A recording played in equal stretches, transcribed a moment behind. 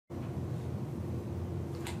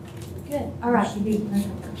Good. All right.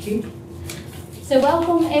 So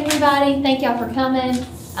welcome, everybody. Thank y'all for coming.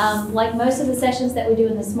 Like most of the sessions that we do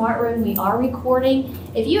in the Smart Room, we are recording.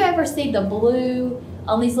 If you ever see the blue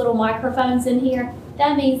on these little microphones in here,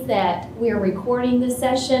 that means that we're recording this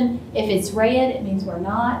session. If it's red, it means we're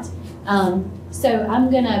not. So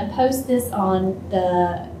I'm going to post this on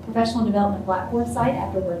the Professional Development Blackboard site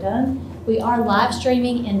after we're done. We are live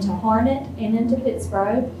streaming into Harnett and into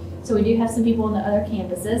Pittsburgh, so we do have some people on the other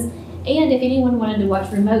campuses. And if anyone wanted to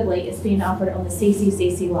watch remotely, it's being offered on the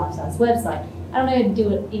CCCC Life Science website. I don't know if it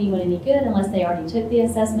do anyone any good unless they already took the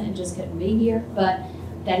assessment and just couldn't be here, but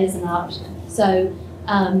that is an option. So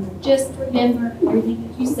just remember everything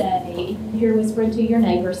that you say. You're whispering to your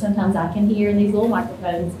neighbor. Sometimes I can hear in these little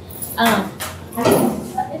microphones. I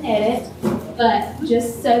can edit, but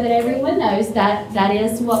just so that everyone knows that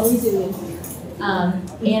is what we do in here.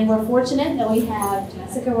 And we're fortunate that we have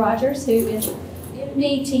Jessica Rogers, who is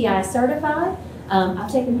Mbti certified. I've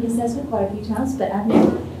taken the assessment quite a few times, but I've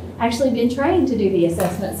never actually been trained to do the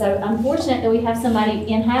assessment. So I'm fortunate that we have somebody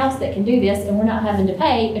in-house that can do this, and we're not having to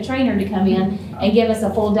pay a trainer to come in and give us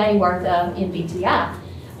a full day worth of Mbti.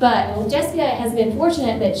 But Jessica has been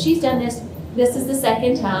fortunate that she's done this. This is the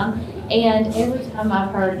second time, and every time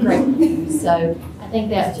I've heard great news. So I think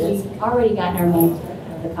that we've already gotten our money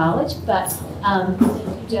out of the college. But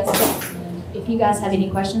Jessica, if you guys have any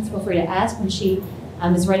questions, feel free to ask when she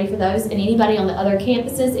is ready for those. And anybody on the other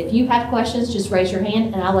campuses, if you have questions, just raise your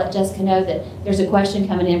hand, and I'll let Jessica know that there's a question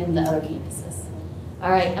coming in from the other campuses. All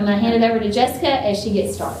right, I'm going to hand it over to Jessica as she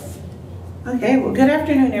gets started. Okay, well, good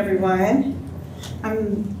afternoon, everyone.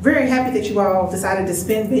 I'm very happy that you all decided to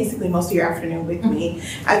spend basically most of your afternoon with me.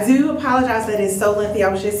 I do apologize that it's so lengthy. I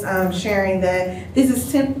was just sharing that this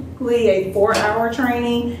is typically a 4-hour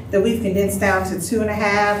training that we've condensed down to 2.5,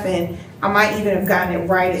 and I might even have gotten it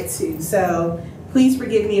right at 2. So please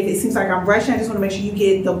forgive me if it seems like I'm rushing. I just want to make sure you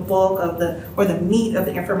get the bulk of the meat of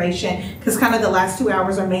the information, because kind of the last 2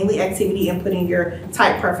 hours are mainly activity and putting your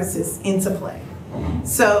type preferences into play.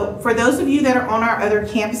 So for those of you that are on our other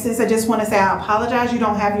campuses, I just want to say I apologize you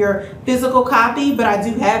don't have your physical copy, but I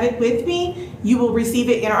do have it with me. You will receive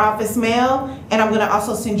it in our office mail, and I'm going to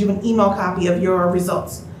also send you an email copy of your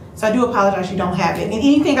results. So I do apologize you don't have it. And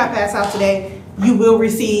anything I pass out today, you will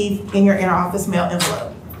receive in your inter-office mail envelope.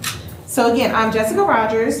 So again, I'm Jessica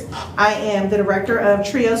Rogers. I am the Director of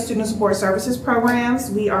TRIO Student Support Services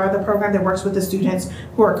Programs. We are the program that works with the students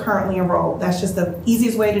who are currently enrolled. That's just the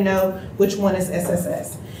easiest way to know which one is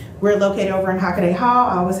SSS. We're located over in Hockaday Hall.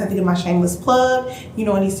 I always have to give my shameless plug. You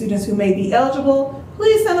know, any students who may be eligible,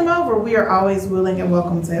 please send them over. We are always willing and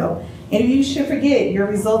welcome to help. And if you should forget, your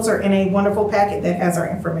results are in a wonderful packet that has our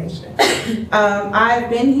information. I've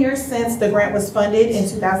been here since the grant was funded in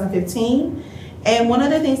 2015. And one of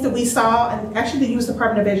the things that we saw, and actually the U.S.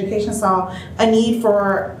 Department of Education saw, a need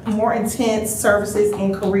for more intense services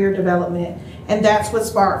in career development. And that's what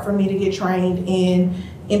sparked for me to get trained in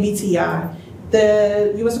Mbti.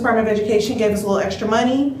 The U.S. Department of Education gave us a little extra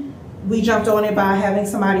money. We jumped on it by having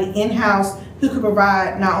somebody in-house who could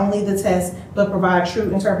provide not only the tests, but provide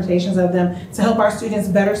true interpretations of them to help our students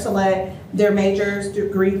better select their majors,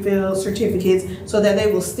 degree fields, certificates, so that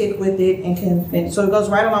they will stick with it and can finish. So it goes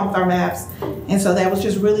right along with our maps. And so that was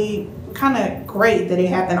just really kind of great that it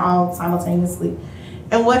happened all simultaneously.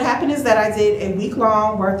 And what happened is that I did a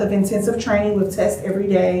week-long worth of intensive training with tests every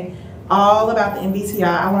day, all about the Mbti.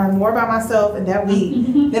 I learned more about myself in that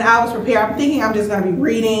week than I was prepared. I'm thinking I'm just going to be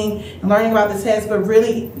reading and learning about the test, but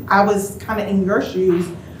really I was kind of in your shoes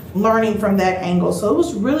learning from that angle. So it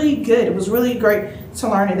was really good. It was really great to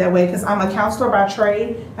learn it that way, because I'm a counselor by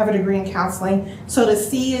trade. I have a degree in counseling. So to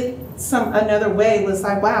see it another way was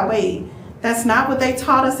like, wow, wait, that's not what they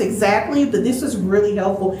taught us exactly, but this is really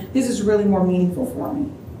helpful. This is really more meaningful for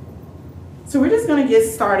me. So we're just going to get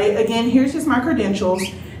started. Again, here's just my credentials,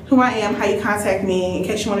 who I am, how you contact me, in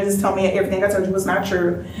case you want to just tell me everything I told you was not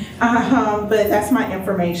true. But that's my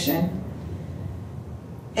information.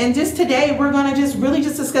 And just today, we're going to just really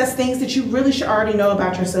discuss things that you really should already know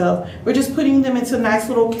about yourself. We're just putting them into nice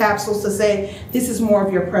little capsules to say, this is more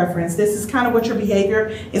of your preference. This is kind of what your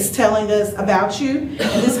behavior is telling us about you. And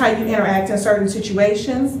this is how you interact in certain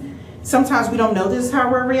situations. Sometimes we don't know this is how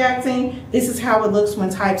we're reacting. This is how it looks when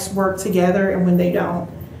types work together and when they don't.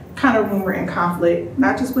 Kind of when we're in conflict,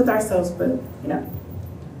 not just with ourselves, but, you know,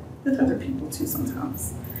 with other people too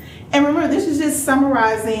sometimes. And remember, this is just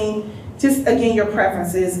summarizing just, again, your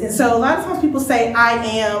preferences. And so a lot of times people say, I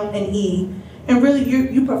am an E, and really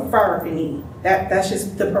you prefer an E. That's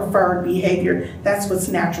just the preferred behavior. That's what's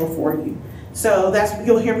natural for you. So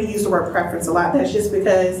you'll hear me use the word preference a lot. That's just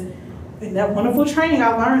because in that wonderful training,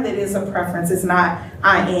 I learned that it's a preference. It's not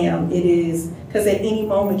I am, it is, because at any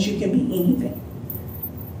moment you can be anything.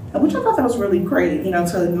 Which I thought that was really great, to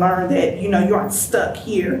learn that, you aren't stuck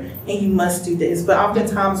here and you must do this. But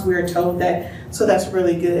oftentimes we're told that, so that's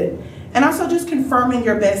really good. And also just confirming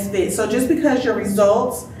your best fit. So just because your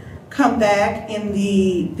results come back in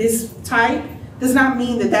this type does not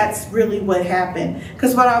mean that that's really what happened.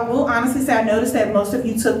 Because what I will honestly say, I noticed that most of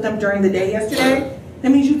you took them during the day yesterday.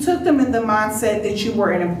 That means you took them in the mindset that you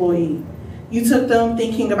were an employee. You took them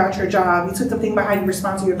thinking about your job. You took them thinking about how you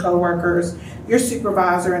respond to your coworkers, your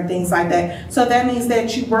supervisor, and things like that. So that means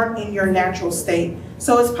that you weren't in your natural state.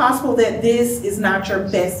 So it's possible that this is not your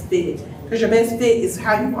best fit, because your best fit is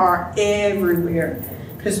how you are everywhere.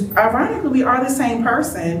 Because ironically, we are the same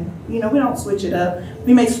person. We don't switch it up.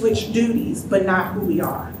 We may switch duties, but not who we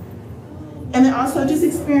are. And then also just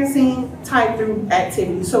experiencing type through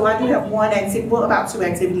activities. So I do have one activity, well, about 2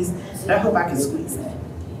 activities that I hope I can squeeze in.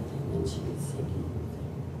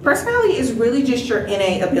 Personality is really just your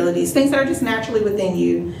innate abilities, things that are just naturally within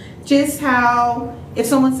you. Just how if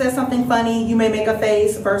someone says something funny, you may make a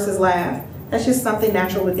face versus laugh. That's just something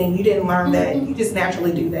natural within you. You didn't learn that. You just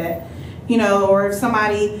naturally do that. Or if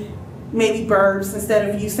somebody maybe burps, instead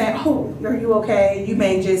of you saying, oh, are you okay? You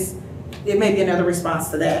may just, it may be another response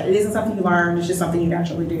to that. It isn't something you learn, it's just something you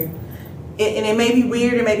naturally do. And it may be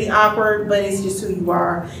weird, it may be awkward, but it's just who you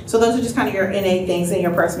are. So those are just kind of your innate things in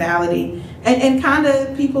your personality. And kind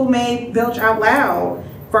of people may belch out loud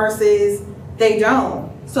versus they don't.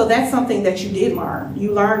 So that's something that you did learn.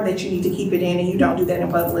 You learned that you need to keep it in and you don't do that in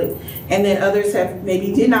public. And then others have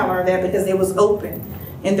maybe did not learn that because it was open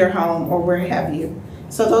in their home or where have you.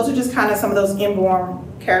 So those are just kind of some of those inborn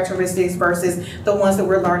characteristics versus the ones that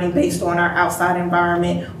we're learning based on our outside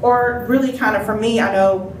environment. Or really kind of, for me, I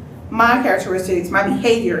know my characteristics, my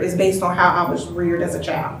behavior is based on how I was reared as a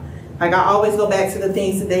child. Like I always go back to the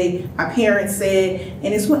things that my parents said,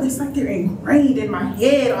 and it's like they're ingrained in my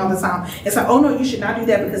head all the time. It's like, oh no, you should not do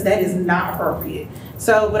that because that is not appropriate.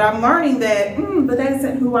 So, but I'm learning that, but that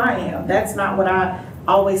isn't who I am. That's not what I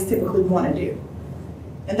always typically want to do.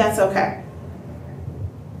 And that's okay.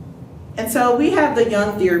 And so we have the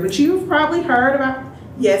Jung theory, which you've probably heard about.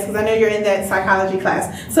 Yes, because I know you're in that psychology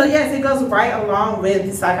class. So yes, it goes right along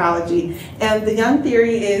with psychology. And the Jung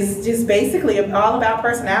theory is just basically all about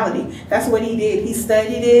personality. That's what he did. He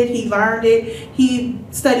studied it, he learned it, he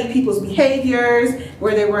studied people's behaviors,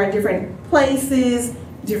 where they were in different places,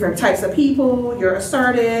 different types of people. You're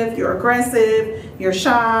assertive, you're aggressive, you're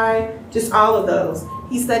shy, just all of those.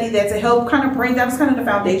 He studied that to help kind of that was kind of the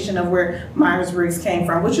foundation of where Myers-Briggs came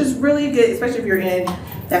from, which is really good, especially if you're in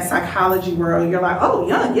that psychology world. You're like, oh,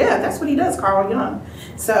 Jung, yeah, that's what he does, Carl Jung.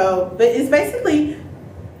 So, but it's basically,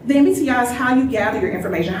 the MBTI is how you gather your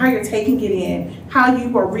information, how you're taking it in, how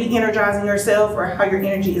you are re-energizing yourself, or how your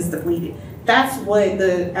energy is depleted. That's what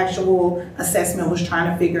the actual assessment was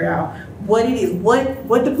trying to figure out. What it is,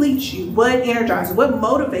 what depletes you, what energizes, what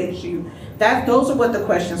motivates you. Those are what the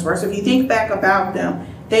questions were. So if you think back about them,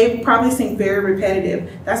 they probably seem very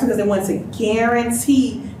repetitive. That's because they want to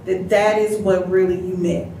guarantee that that is what really you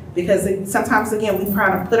meant. Because sometimes, again, we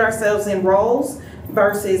try to put ourselves in roles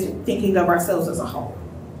versus thinking of ourselves as a whole.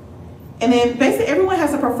 And then basically everyone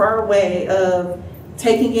has a preferred way of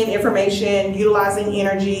taking in information, utilizing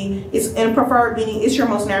energy. It's in preferred, meaning it's your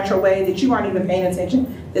most natural way that you aren't even paying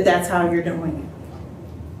attention, that's how you're doing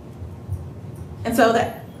it. And so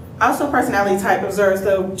that also personality type observes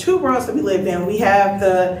the 2 worlds that we live in. We have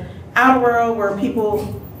the outer world where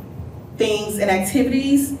people, things, and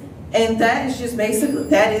activities, and that is just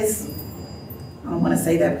basically, I don't want to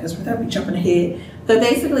say that because we're jumping ahead, but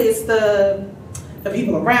basically it's the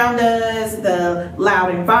people around us, the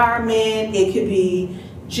loud environment. It could be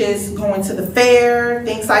just going to the fair,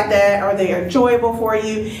 things like that. Are they enjoyable for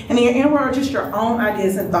you? And then your inner world are just your own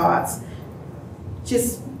ideas and thoughts.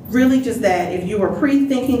 Just really just that. If you were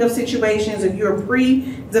pre-thinking of situations, if you're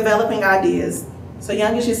pre-developing ideas. So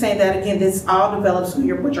Jung is just saying that again, this all develops what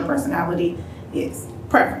your personality is.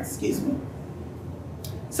 Preference, excuse me.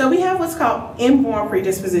 So we have what's called inborn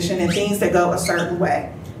predisposition and things that go a certain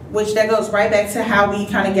way, which that goes right back to how we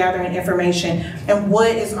kind of gather in information and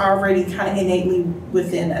what is already kind of innately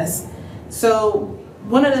within us. So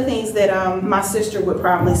one of the things that my sister would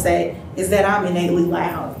probably say is that I'm innately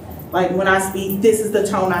loud. Like when I speak, this is the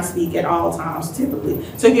tone I speak at all times typically.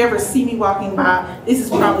 So if you ever see me walking by, this is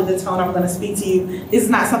probably the tone I'm going to speak to you. This is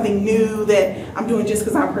not something new that I'm doing just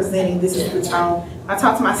because I'm presenting. This is the tone. I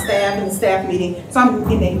talk to my staff in the staff meeting, so I'm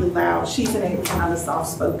innately loud. She's innately kind of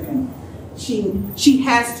soft-spoken. She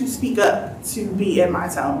has to speak up to be in my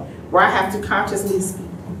tone, where I have to consciously speak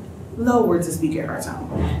lower to speak at her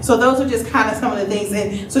tone. So those are just kind of some of the things.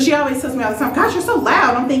 And so she always tells me all the time, gosh, you're so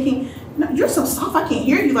loud. I'm thinking, no, you're so soft, I can't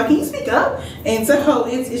hear you. Like, can you speak up? And so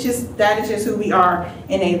it's just, that is just who we are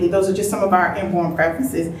innately. Those are just some of our inborn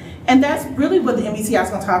preferences. And that's really what the MBTI is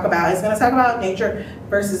going to talk about. It's going to talk about nature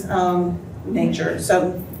versus nature.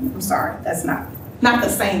 So I'm sorry, that's not the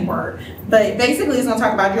same word. But basically it's going to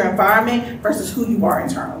talk about your environment versus who you are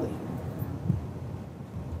internally.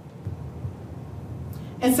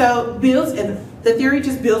 And so the theory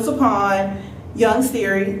just builds upon Jung's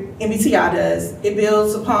theory. MBTI does. It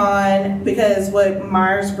builds upon, because what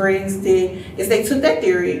Myers-Briggs did is they took that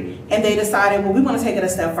theory and they decided, well, we want to take it a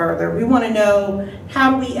step further. We want to know,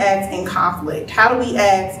 how do we act in conflict? How do we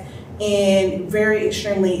act in very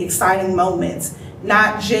extremely exciting moments?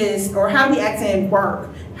 Not just, or how do we act in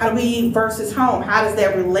work? How do we versus home? How does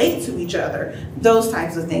that relate to each other? Those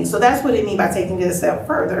types of things. So that's what it means by taking it a step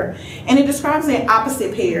further. And it describes it in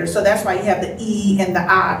opposite pairs. So that's why you have the E and the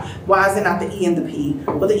I. Why is it not the E and the P?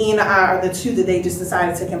 Well, the E and the I are the two that they just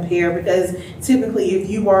decided to compare, because typically if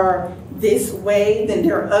you are this way, then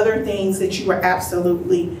there are other things that you are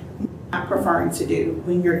absolutely not preferring to do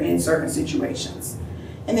when you're in certain situations.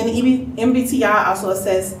 And then MBTI also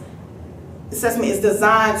assessment is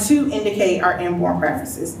designed to indicate our inborn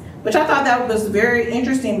preferences, which I thought that was very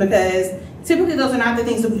interesting, because typically those are not the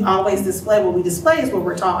things that we always display. What we display is what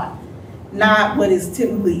we're taught, not what is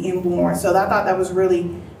typically inborn. So I thought that was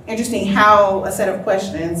really interesting how a set of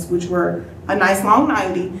questions, which were a nice long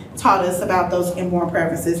 90, taught us about those inborn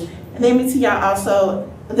preferences. And the MBTI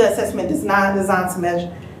also, the assessment is not designed to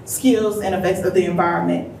measure skills and effects of the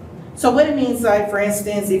environment. So what it means, like, for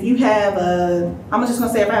instance, if you have I'm just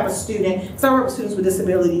gonna say if I have a student, because I work with students with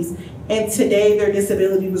disabilities, and today their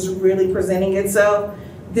disability was really presenting itself,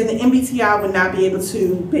 then the MBTI would not be able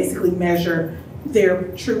to basically measure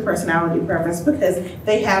their true personality preference, because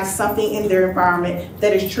they have something in their environment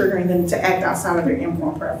that is triggering them to act outside of their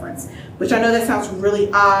inborn preference. Which I know that sounds really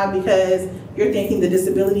odd, because you're thinking the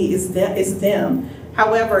disability is them.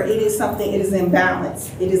 However, it is something, it is imbalance.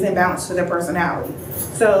 It is imbalance to their personality.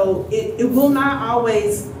 So it will not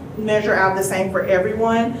always measure out the same for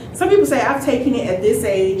everyone. Some people say, I've taken it at this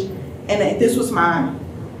age, and this was my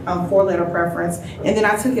 4-letter preference, and then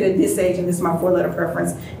I took it at this age, and this is my 4-letter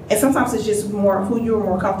preference. And sometimes it's just more who you're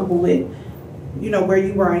more comfortable with, where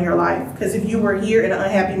you were in your life. Because if you were here in an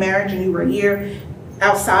unhappy marriage, and you were here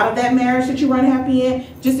outside of that marriage that you were unhappy in,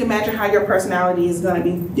 just imagine how your personality is going to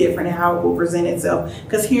be different and how it will present itself.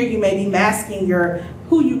 Because here you may be masking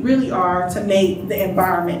who you really are to make the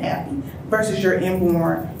environment happy versus your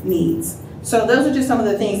inborn needs. So those are just some of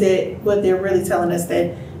the things what they're really telling us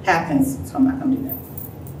that happens. So I'm not going to do that.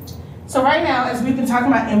 So right now, as we've been talking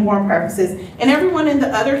about inborn preferences, and everyone in the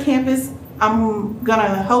other campus, I'm going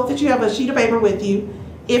to hope that you have a sheet of paper with you.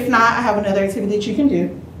 If not, I have another activity that you can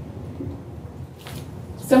do.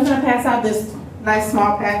 So I'm going to pass out this nice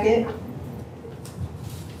small packet.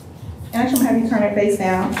 And actually, I'm going to have you turn it face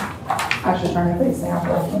down. I should turn it face down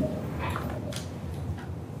first.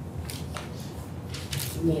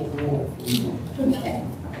 Okay.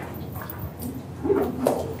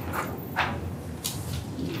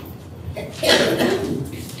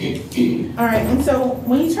 All right, and so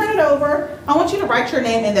when you turn it over, I want you to write your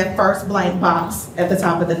name in that first blank box at the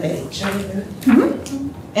top of the page. Mm-hmm.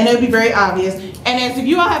 And it'll be very obvious. And as if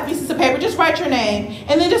you all have pieces of paper, just write your name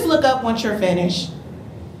and then just look up once you're finished.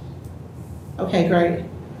 Okay, great.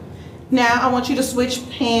 Now I want you to switch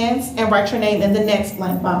hands and write your name in the next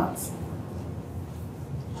blank box.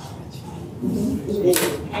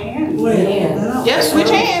 Yes, switch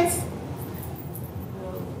hands.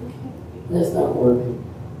 That's not working.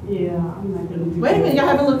 Yeah, I'm not gonna do Wait a minute, y'all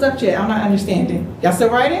haven't looked up yet. I'm not understanding. Y'all still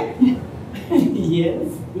writing? Yes.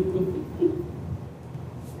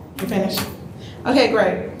 You finished? Okay,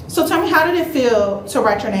 great. So tell me, how did it feel to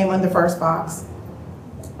write your name on the first box?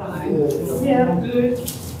 Fine. Good. Yeah,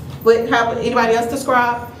 good. How anybody else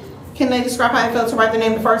describe? Can they describe how it felt to write the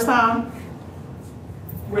name the first time?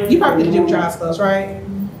 You probably did it with your eyes closed, right?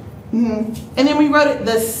 Mm-hmm. And then when you wrote it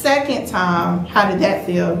the second time, how did that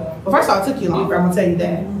feel? Well, first of all, it took you longer, I'm gonna tell you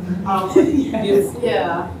that. Yes.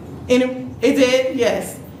 Yeah. And it did,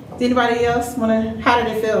 yes. Did anybody else how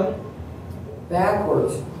did it feel?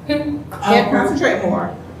 Backwards. Yeah, concentrate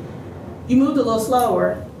more. You moved a little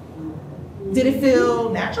slower. Did it feel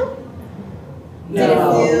natural?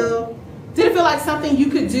 No. Did it feel like something you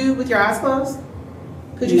could do with your eyes closed?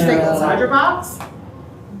 Could you stay No. outside your box?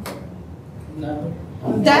 No.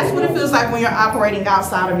 That's what it feels like when you're operating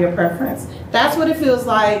outside of your preference. That's what it feels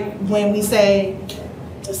like when we say,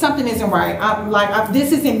 something isn't right.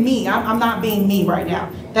 This isn't me. I'm not being me right now.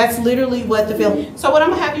 That's literally what the feeling. So what I'm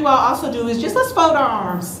gonna have you all also do is just let's fold our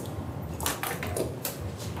arms.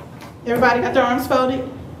 Everybody got their arms folded?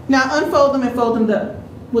 Now unfold them and fold them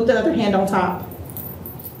with the other hand on top.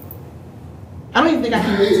 I don't even think I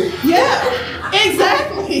can do it. Yeah,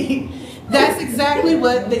 exactly. That's exactly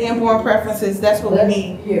what the inborn preference is. That's what we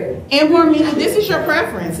mean. Inborn meaning this is your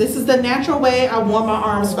preference. This is the natural way I want my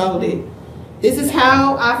arms folded. This is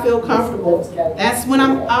how I feel comfortable. That's when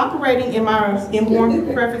I'm operating in my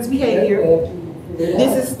inborn preference behavior.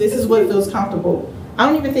 This is what feels comfortable. I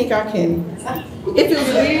don't even think I can. It feels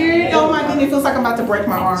weird. Oh my goodness, it feels like I'm about to break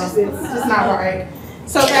my arms. It's just not right.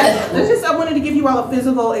 So I wanted to give you all a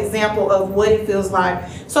physical example of what it feels like.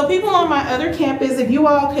 So people on my other campus, if you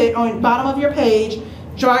all could, on the bottom of your page,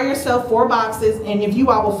 draw yourself 4 boxes, and if you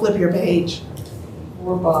all will flip your page.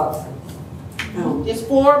 4 boxes. Just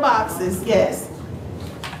 4 boxes, yes.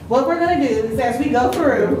 What we're gonna do is as we go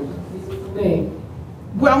through,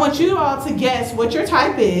 I want you all to guess what your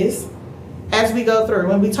type is as we go through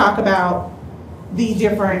when we talk about the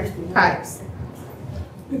different types.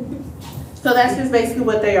 So that's just basically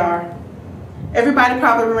what they are. Everybody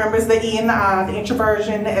probably remembers the E and the I, the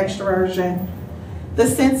introversion, the extroversion, the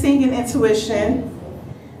sensing and intuition,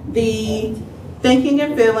 the thinking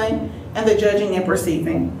and feeling, and the judging and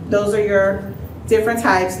perceiving. Those are your different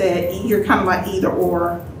types that you're kind of like either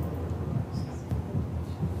or.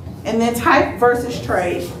 And then type versus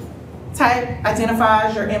trait. Type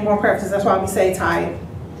identifies your inborn preferences. That's why we say type.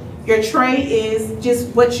 Your trait is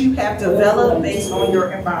just what you have developed based on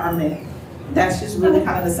your environment. That's just really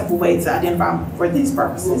kind of the simple way to identify for these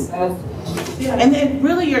purposes. And then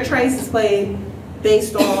really your traits is played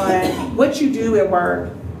based on what you do at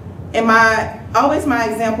work. And always my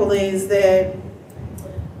example is that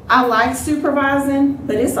I like supervising,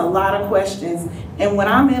 but it's a lot of questions. And when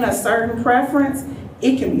I'm in a certain preference,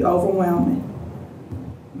 it can be overwhelming.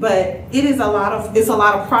 But it's a lot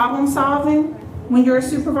of problem solving when you're a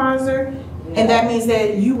supervisor. And that means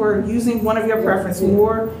that you are using one of your preferences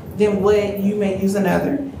more than what you may use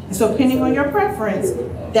another. And so depending on your preference,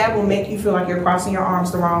 that will make you feel like you're crossing your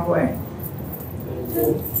arms the wrong way.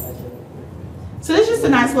 So this is just a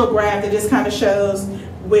nice little graph that just kind of shows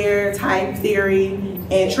where type theory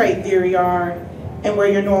and trait theory are and where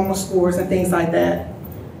your normal scores and things like that.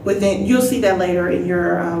 But then you'll see that later in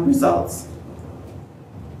your results.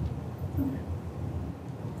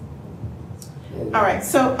 All right,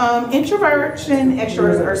 so introversion,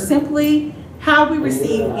 extroversion are simply how we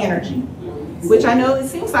receive energy, which I know it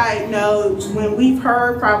seems like, when we've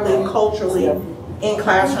heard probably culturally in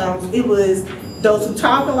classrooms, it was those who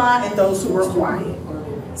talk a lot and those who were quiet.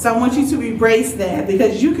 So I want you to embrace that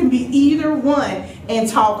because you can be either one and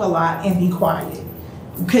talk a lot and be quiet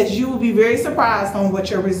because you will be very surprised on what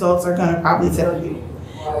your results are going to probably tell you.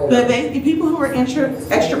 But basically, people who are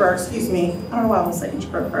extroverts, I don't know why I want to say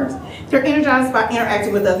introvert first. They're energized by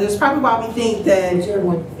interacting with others. Probably why we think that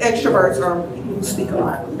extroverts are people who speak a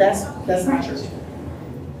lot. That's not true.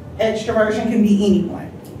 Extroversion can be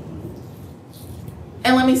anyone.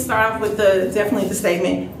 And let me start off with definitely the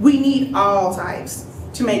statement. We need all types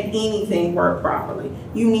to make anything work properly.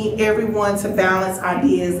 You need everyone to balance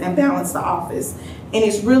ideas and balance the office. And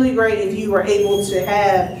it's really great if you are able to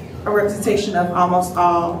have a representation of almost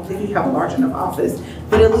all, if you have a large enough office,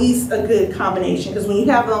 but at least a good combination. Because when you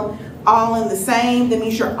have them all in the same, that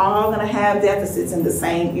means you're all gonna have deficits in the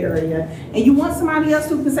same area. And you want somebody else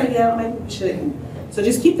who can say, yeah, maybe we shouldn't. So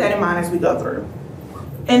just keep that in mind as we go through.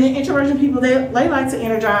 And then introversion people, they like to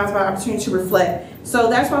energize by opportunity to reflect.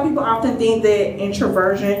 So that's why people often think that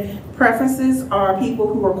introversion preferences are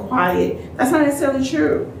people who are quiet. That's not necessarily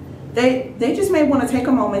true. They just may want to take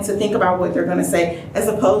a moment to think about what they're going to say, as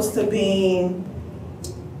opposed to being,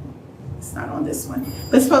 it's not on this one,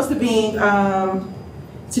 but as opposed to being,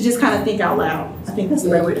 to just kind of think out loud. I think that's the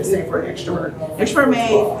right way to say for an extrovert. Extrovert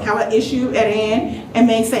may have an issue at hand and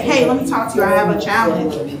may say, hey, let me talk to you, I have a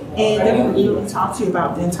challenge. And they're going to really talk to you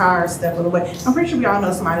about the entire step of the way. I'm pretty sure we all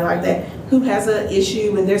know somebody like that who has an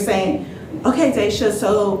issue and they're saying, okay, Daisha,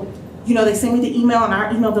 so they send me the email and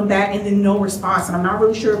I email them back and then no response. And I'm not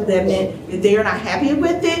really sure if that meant that they're not happy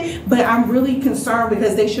with it, but I'm really concerned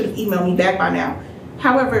because they should have emailed me back by now.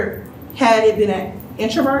 However, had it been an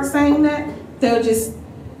introvert saying that, they'll just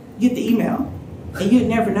get the email and you'd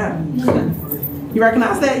never know. You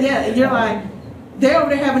recognize that? Yeah, and you're like, they're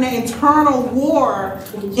over there having an internal war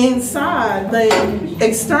inside, but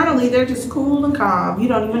externally they're just cool and calm. You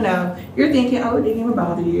don't even know. You're thinking, oh, it didn't even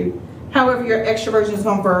bother you. However, your extroversion is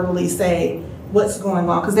going to verbally say, what's going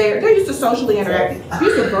on, because they're used to socially interacting,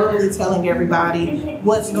 used to verbally telling everybody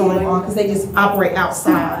what's going on, because they just operate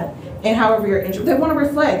outside. And however you're introvert, they want to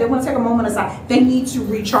reflect, they want to take a moment aside, they need to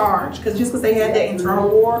recharge, because just because they had that internal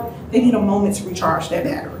war, they need a moment to recharge that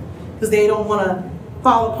battery, because they don't want to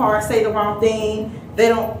fall apart, say the wrong thing, they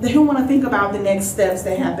don't want to think about the next steps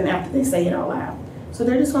that happen after they say it out loud. So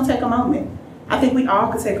they're just going to take a moment. I think we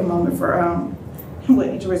all could take a moment for what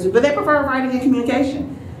introverts do, but they prefer writing and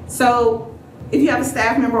communication. So if you have a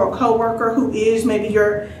staff member or coworker who is maybe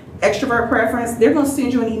your extrovert preference, they're going to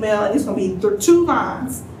send you an email and it's going to be 2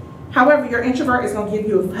 lines. However, your introvert is going to give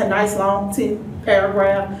you a nice long 10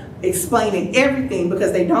 paragraph explaining everything,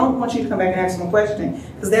 because they don't want you to come back and ask them a question,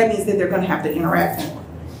 because that means that they're going to have to interact more.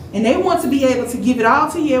 And they want to be able to give it all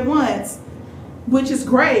to you at once, which is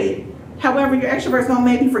great. However, your extrovert's going to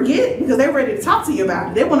maybe forget, because they're ready to talk to you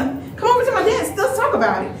about it. They want to come over to my desk, let's talk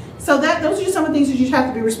about it. So those are just some of the things that you have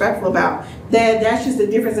to be respectful about. That's just the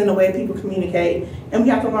difference in the way people communicate. And we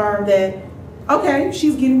have to learn that, okay,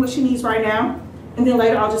 she's getting what she needs right now, and then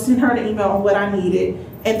later I'll just send her an email on what I needed,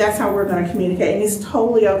 and that's how we're going to communicate. And it's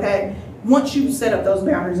totally okay once you set up those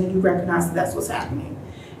boundaries and you recognize that that's what's happening.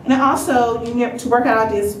 And then also, you need to work out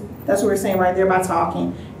ideas. That's what we're saying right there by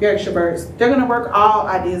talking. Your extroverts, they're going to work all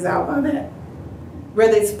ideas out by that.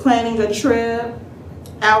 Whether it's planning a trip,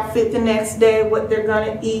 outfit the next day, what they're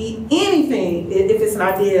going to eat, anything. If it's an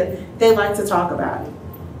idea, they like to talk about it.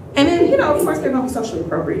 And then, of course, they're going to be socially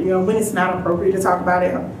appropriate. When it's not appropriate to talk about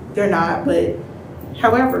it, they're not. But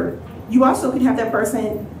however, you also can have that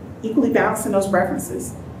person equally balancing those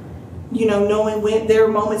preferences. Knowing when there are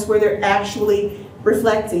moments where they're actually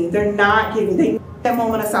reflecting. They're not giving, they need that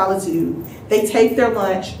moment of solitude. They take their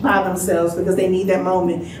lunch by themselves because they need that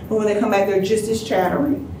moment. But when they come back, they're just as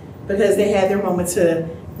chattery because they had their moment to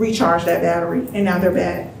recharge that battery, and now they're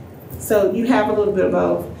back. So you have a little bit of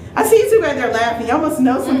both. I see you two right there laughing. Y'all must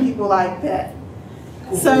know some people like that.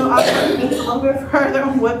 So I'll tell you a little bit further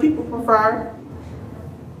on what people prefer,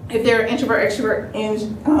 if they're introvert, extrovert,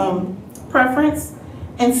 and preference.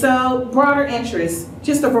 And so broader interests,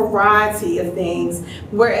 just a variety of things,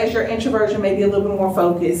 whereas your introversion may be a little bit more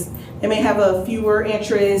focused. They may have a fewer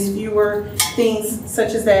interests, fewer things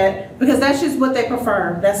such as that, because that's just what they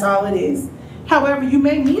prefer. That's all it is. However, you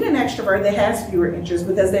may meet an extrovert that has fewer interests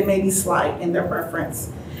because they may be slight in their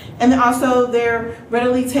preference. And then also they're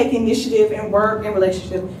readily take initiative in work and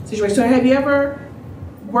relationship situations. So have you ever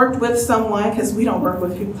worked with someone, because we don't work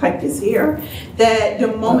with people like this here, that the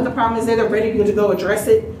moment the problem is there, they're ready to go address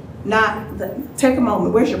it, not take a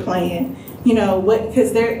moment, where's your plan?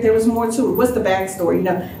 Because there was more to it. What's the backstory?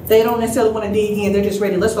 They don't necessarily want to dig in, they're just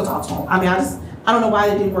ready, let's go talk to them. I don't know why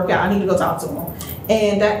it didn't work out, I need to go talk to them.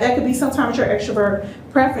 And that could be sometimes your extrovert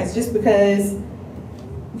preference, just because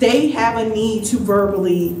they have a need to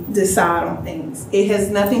verbally decide on things. It has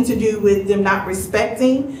nothing to do with them not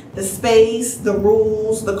respecting the space, the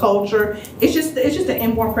rules, the culture. It's just an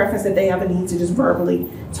inborn preference that they have a need to just verbally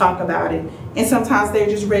talk about it. And sometimes they're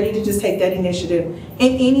just ready to just take that initiative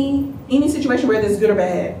in any situation, whether it's good or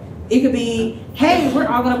bad. It could be, hey, we're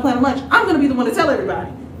all gonna plan a lunch. I'm gonna be the one to tell everybody.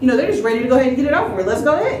 They're just ready to go ahead and get it over with. Let's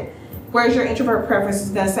go ahead. Whereas your introvert preference is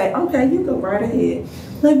gonna say, okay, you go right ahead.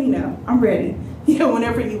 Let me know, I'm ready.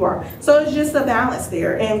 Whenever you are. So it's just a balance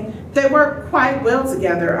there, and they work quite well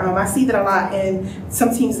together. I see that a lot in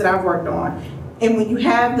some teams that I've worked on. And when you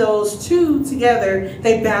have those two together,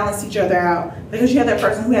 they balance each other out, because you have that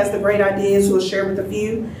person who has the great ideas, who will share with a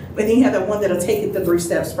few, but then you have that one that'll take it the 3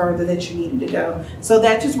 steps further that you needed to go. So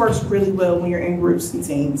that just works really well when you're in groups and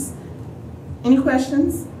teams. Any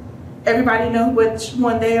questions? Everybody know which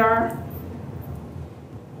one they are?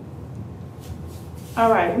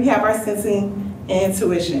 All right, we have our sensing and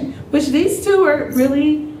intuition, which these two are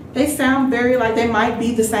really, they sound very like they might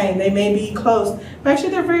be the same, they may be close, but actually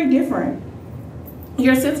they're very different.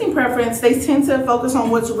 Your sensing preference, they tend to focus on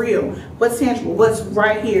what's real, what's tangible, what's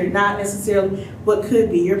right here, not necessarily what could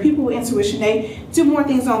be. Your people with intuition, they do more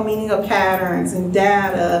things on meaning of patterns and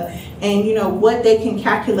data and what they can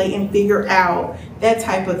calculate and figure out, that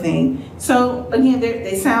type of thing. So again,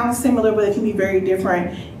 they sound similar, but they can be very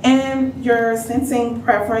different. And your sensing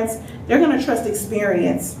preference, they're gonna trust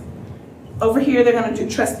experience. Over here, they're gonna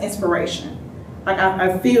trust inspiration. Like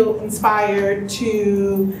I feel inspired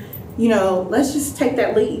to, let's just take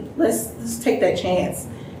that leap. Let's take that chance.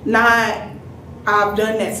 Not, I've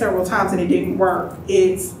done that several times and it didn't work.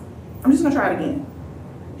 It's, I'm just gonna try it again.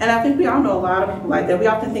 And I think we all know a lot of people like that. We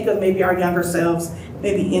often think of maybe our younger selves,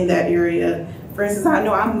 maybe in that area. For instance, I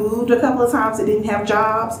know I moved a couple of times and didn't have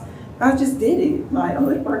jobs. I just did it. Like, oh,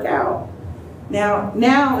 it'll work out.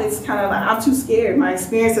 Now it's kind of like, I'm too scared. My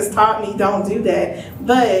experience has taught me don't do that.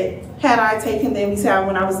 But had I taken the MBTI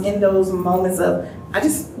when I was in those moments of, I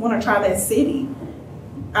just want to try that city,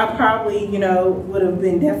 I probably, would have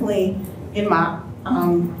been definitely in my,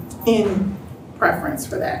 in preference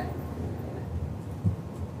for that.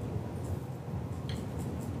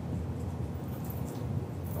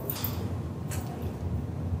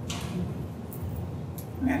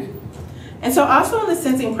 Okay. And so also in the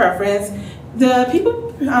sensing preference, the people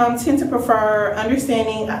tend to prefer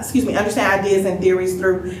understand ideas and theories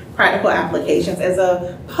through practical applications as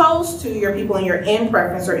opposed to your people in your in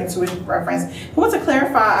preference or intuition preference who want to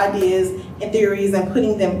clarify ideas and theories and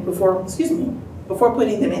putting them before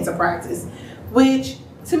putting them into practice, which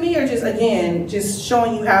to me are just, again, just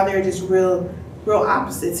showing you how they're just real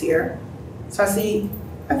opposites here. So I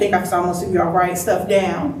think I saw most of y'all write stuff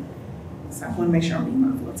down. So I want to make sure I'm being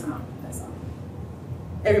mindful of time. That's all.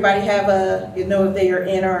 Everybody have if they are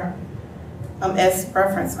in or S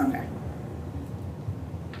preference? Okay.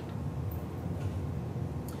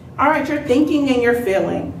 All right, your thinking and your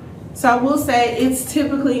feeling. So I will say it's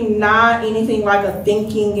typically not anything like a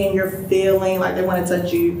thinking and your feeling, like they want to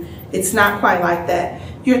touch you. It's not quite like that.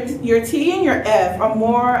 Your T and your F are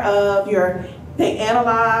more of they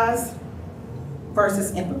analyze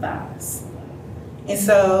versus empathize. And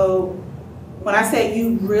so when I say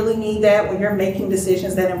you really need that when you're making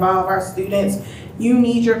decisions that involve our students, you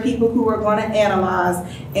need your people who are going to analyze,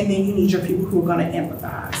 and then you need your people who are going to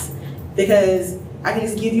empathize. Because I can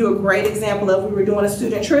just give you a great example of we were doing a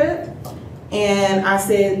student trip, and I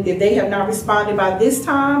said if they have not responded by this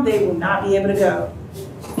time, they will not be able to go.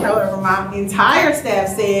 However, my entire staff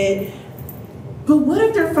said, but what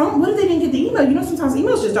if they didn't get the email? Sometimes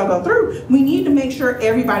emails just don't go through. We need to make sure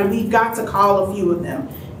we've got to call a few of them.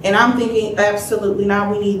 And I'm thinking, absolutely not.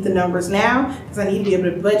 We need the numbers now because I need to be able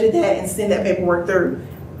to budget that and send that paperwork through.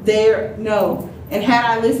 No. And had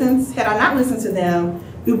I not listened to them,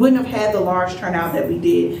 we wouldn't have had the large turnout that we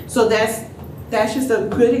did. So that's just a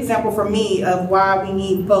good example for me of why we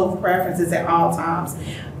need both preferences at all times.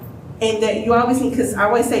 And that you always need, because I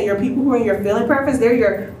always say your people who are in your feeling preference,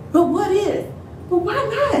 they're but what if? But why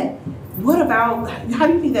not? What about, how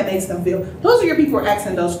do you think that makes them feel? Those are your people who are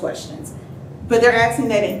asking those questions. But they're asking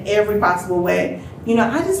that in every possible way.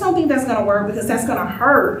 I just don't think that's gonna work because that's gonna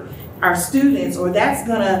hurt our students, or that's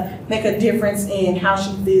gonna make a difference in how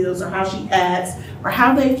she feels or how she acts or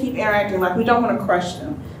how they keep interacting. Like, we don't wanna crush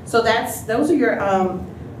them. So those are your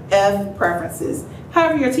F preferences.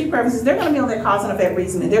 However, your T preferences, they're gonna be on their cause and effect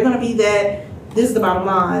reasoning. They're gonna be that this is the bottom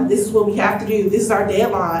line, this is what we have to do, this is our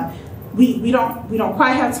deadline. We don't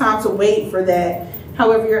quite have time to wait for that.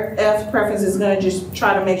 However, your F preference is gonna just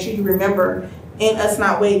try to make sure you remember, in us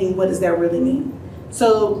not waiting, what does that really mean?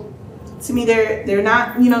 So to me, they're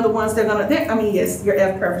not, the ones yes, your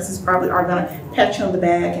F preferences probably are gonna pat you on the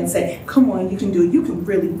back and say, come on, you can do it, you can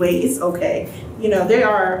really wait, it's okay. They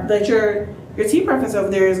are, but your T preference over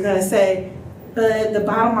there is gonna say, but the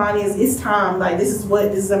bottom line is, it's time, like this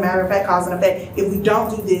is a matter of fact, cause and effect. If we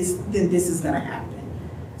don't do this, then this is gonna happen.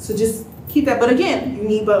 So just keep that, but again, you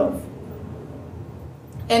need both.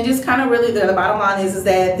 And just kind of really the bottom line is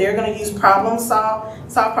that they're going to use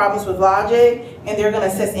solve problems with logic, and they're going to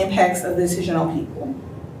assess impacts of the decision on people.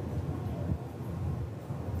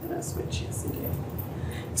 Let's switch this again.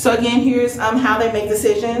 So again, here's how they make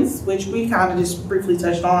decisions, which we kind of just briefly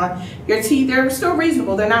touched on. Your T, they're still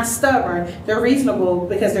reasonable. They're not stubborn. They're reasonable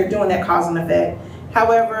because they're doing that cause and effect.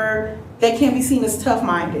 However, they can be seen as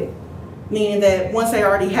tough-minded, meaning that once they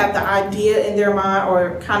already have the idea in their mind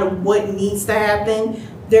or kind of what needs to happen,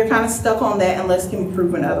 they're kind of stuck on that unless it can be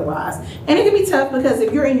proven otherwise. And it can be tough because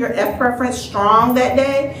if you're in your F preference strong that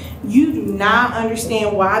day, you do not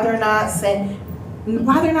understand why they're not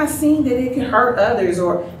seeing that it can hurt others,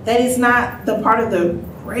 or that it's not the part of the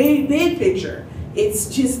great big picture. It's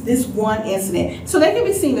just this one incident. So they can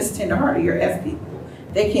be seen as tenderhearted, your F people.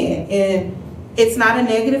 They can. And it's not a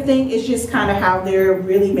negative thing, it's just kind of how they're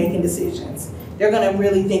really making decisions. They're gonna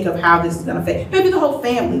really think of how this is gonna affect maybe the whole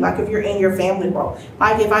family, like if you're in your family role.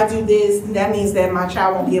 Like if I do this, that means that my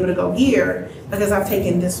child won't be able to go here because I've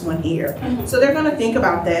taken this one here. So they're gonna think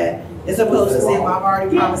about that as opposed to saying, well, I've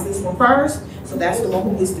already promised this one first, so that's the one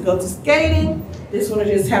who gets to go to skating. This one will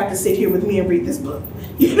just have to sit here with me and read this book.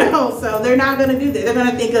 So they're not gonna do that. They're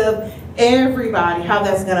gonna think of everybody, how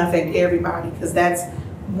that's gonna affect everybody, because that's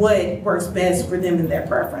what works best for them in their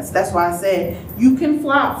preference. That's why I said you can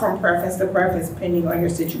flop from preference to preference depending on your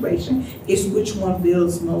situation. It's which one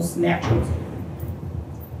feels most natural to you.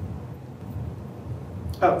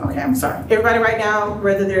 Oh, okay, I'm sorry. Everybody write down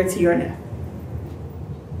whether they're a T or not.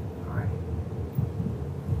 All right.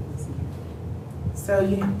 So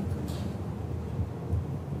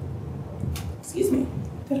excuse me.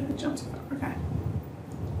 Did I jump too far? Okay.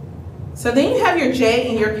 So then you have your J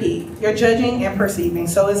and your P, your judging and perceiving.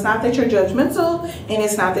 So it's not that you're judgmental, and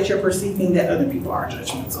it's not that you're perceiving that other people are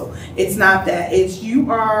judgmental. It's not that. It's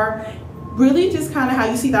you are really just kind of how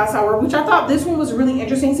you see the outside world, which I thought this one was really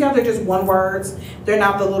interesting. See how they're just one words? They're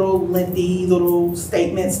not the little lengthy little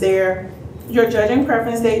statements there. Your judging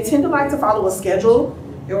preference, they tend to like to follow a schedule.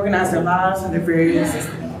 They organize their lives and they're very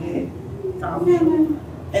systematic.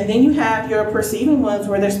 And then you have your perceiving ones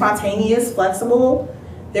where they're spontaneous, flexible.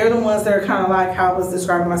 They're the ones that are kind of like how I was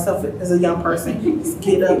describing myself as a young person. Just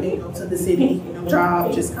get up and go to the city,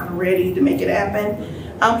 job, just kind of ready to make it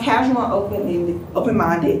happen. Casual and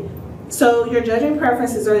open-minded. So your judging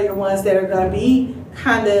preferences are your ones that are going to be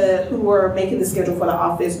kind of who are making the schedule for the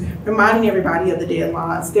office, reminding everybody of the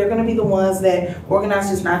deadlines. They're going to be the ones that organize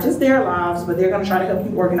just not just their lives, but they're going to try to help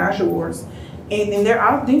you organize yours. And then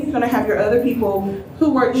then you're going to have your other people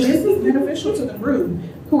who are just as beneficial to the group,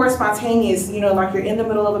 who are spontaneous, like you're in the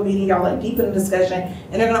middle of a meeting, y'all like deep in a discussion,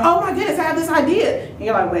 and they're going, oh my goodness, I have this idea. And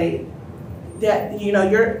you're like, wait, that,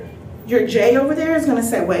 your J over there is going to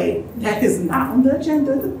say, wait, that is not on the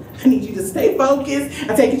agenda. I need you to stay focused.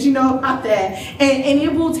 I take it you know about that. And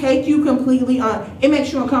it will take you completely it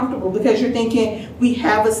makes you uncomfortable because you're thinking, we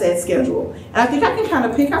have a set schedule. And I think I can kind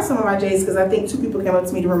of pick out some of my J's because I think 2 people came up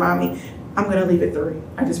to me to remind me, I'm going to leave at 3.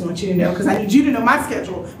 I just want you to know because I need you to know my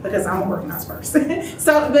schedule because I'm a organized person.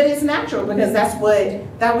 But it's natural because that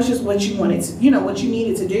was just what you wanted to, what you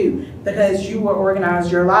needed to do because you were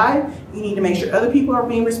organized your life. You need to make sure other people are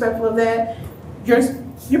being respectful of that. Your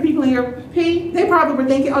people in your P, they probably were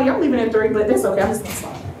thinking, oh, y'all leaving at 3, but that's okay. I'm just going to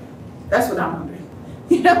slide. That's what I'm going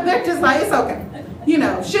to do. They're just like, it's okay.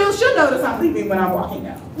 She'll notice I'm leaving when I'm walking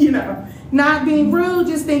out, Not being rude,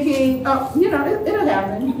 just thinking, oh, it'll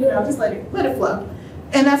happen. Just let it flow.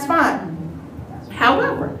 And that's fine.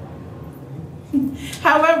 However,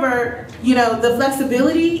 the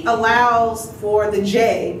flexibility allows for the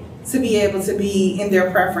J to be able to be in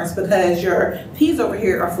their preference because your P's over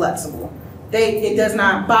here are flexible. It does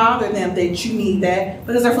not bother them that you need that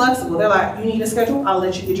because they're flexible. They're like, you need a schedule? I'll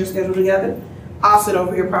let you get your schedule together. I'll sit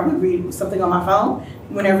over here, probably read something on my phone.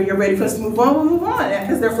 Whenever you're ready for us to move on, we'll move on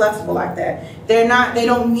because they're flexible like that. They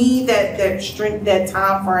don't need that strength, that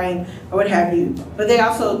time frame or what have you. But they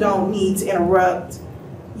also don't need to interrupt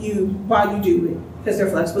you while you do it because they're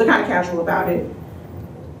flexible. They're kind of casual about it.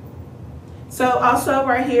 So also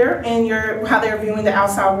right here in how they're viewing the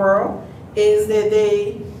outside world is that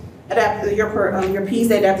they adapt your P's,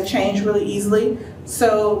 they adapt to change really easily.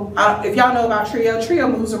 So if y'all know about Trio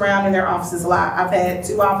moves around in their offices a lot. I've had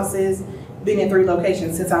 2 offices, been in 3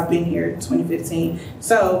 locations since I've been here 2015.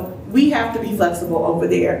 So we have to be flexible over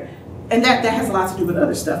there. And that has a lot to do with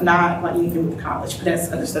other stuff, not like anything with college, but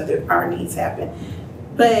that's other stuff that our needs happen.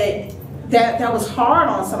 But that was hard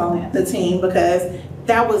on some of the team because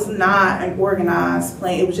that was not an organized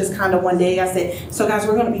plan. It was just kind of one day I said, so guys,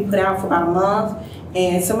 we're going to be put out for about a month.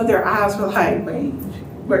 And some of their eyes were like, wait,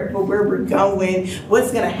 where we're going,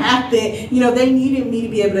 what's going to happen. They needed me to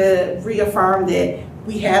be able to reaffirm that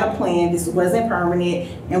we had a plan, this wasn't permanent,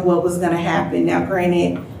 and what was going to happen. Now,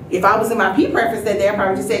 granted, if I was in my P preference that day, I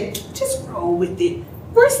probably just said, just roll with it.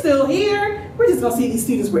 We're still here. We're just going to see these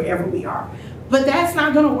students wherever we are. But that's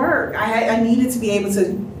not going to work. I needed to be able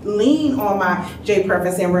to lean on my J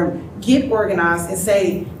preference and get organized and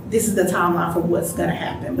say, this is the timeline for what's going to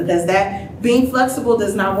happen. Because that being flexible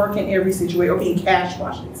does not work in every situation, or being casual,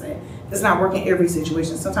 I should say, does not work in every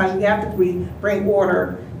situation. Sometimes you have to bring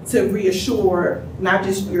order to reassure not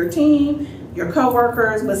just your team, your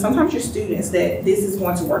coworkers, but sometimes your students that this is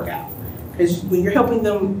going to work out. Because when you're helping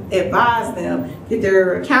them, advise them, get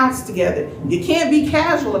their accounts together, you can't be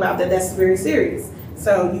casual about that. That's very serious.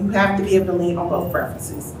 So you have to be able to lean on both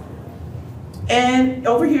preferences. And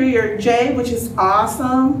over here, your J, which is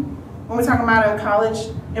awesome. When we're talking about a college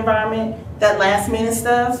environment, that last minute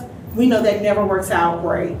stuff, we know that never works out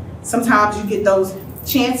great. Sometimes you get those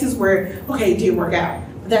chances where, okay, it did work out.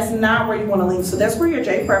 But that's not where you want to lean. So that's where your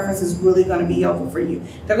J preference is really going to be helpful for you.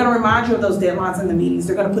 They're going to remind you of those deadlines in the meetings.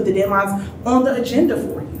 They're going to put the deadlines on the agenda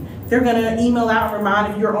for you. They're going to email out and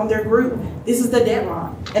remind if you're on their group, this is the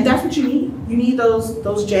deadline. And that's what you need. You need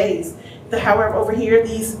those J's. However, over here,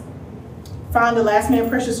 these find the last minute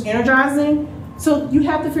pressures energizing. So you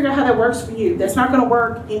have to figure out how that works for you. That's not going to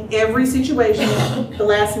work in every situation, the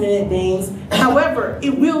last minute things. However,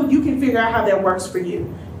 it will, you can figure out how that works for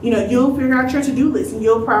you. You'll figure out your to-do list and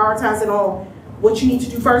you'll prioritize it on what you need to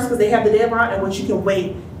do first because they have the deadline and what you can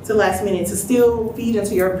wait to last minute to still feed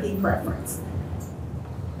into your P preference.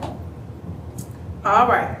 All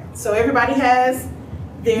right, so everybody has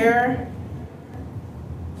their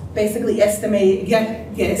basically estimate,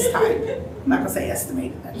 guess type. I'm not gonna say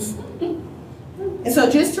estimated, that's. And so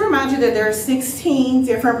just to remind you that there are 16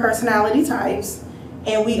 different personality types,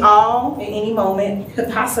 and we all, at any moment, could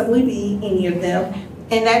possibly be any of them.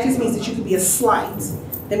 And that just means that you could be a slight.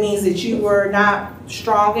 That means that you were not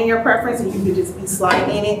strong in your preference and you could just be slight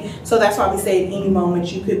in it. So that's why we say at any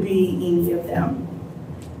moment you could be any of them.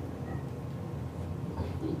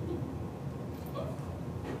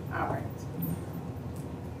 All right.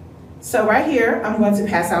 So right here, I'm going to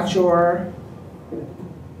pass out your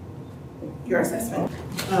assessment.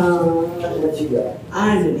 What you got?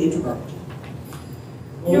 I'm an introvert.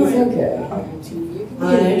 Well, it's okay.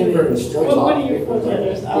 I'm an introvert, still What are talking. your four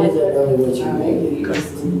letters? Isn't really what you make.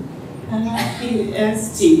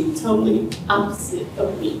 INST, totally opposite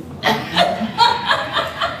of me.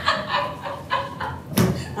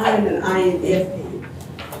 I'm an INFP.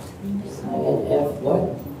 INF what?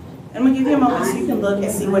 I'm gonna give you a moment so you can look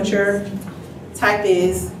and see what your type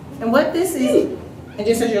is. And what this is, and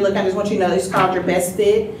just as you're looking, I just want you to know it's called your best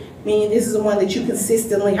fit, meaning this is the one that you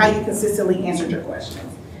consistently, how you consistently answered your questions.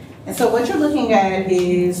 And so what you're looking at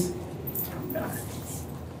is,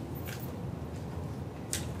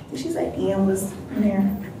 did she say Ann was in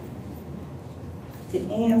there?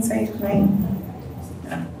 Did Ann say her name?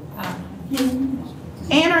 No.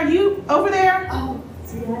 Ann, are you over there?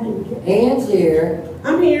 Ann's here.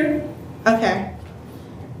 I'm here. Okay.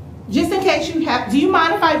 Just in case you have, do you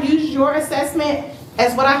mind if I use your assessment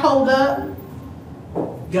as what I hold up?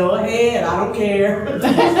 Go ahead, I don't care.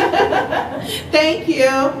 Thank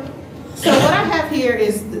you. So what I have here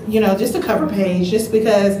is, just a cover page, just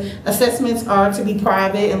because assessments are to be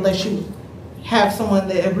private unless you have someone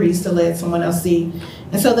that agrees to let someone else see.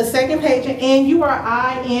 And so the second page, and you are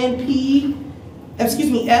FP.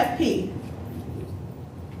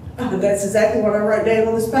 That's exactly what I wrote down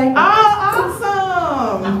on this paper. Oh,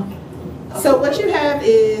 awesome. So what you have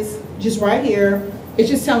is just right here. It's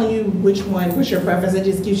just telling you what's your preference. It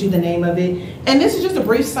just gives you the name of it. And this is just a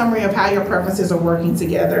brief summary of how your preferences are working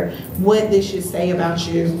together, what this should say about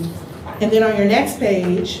you. And then on your next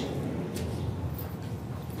page,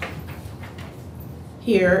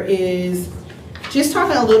 here is just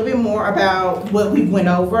talking a little bit more about what we went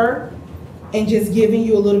over and just giving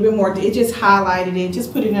you a little bit more. It just highlighted it,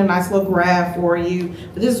 just put it in a nice little graph for you.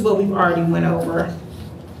 But this is what we've already went over.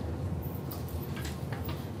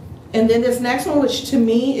 And then this next one, which to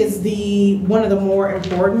me is one of the more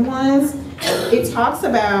important ones, it talks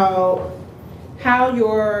about how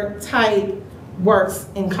your type works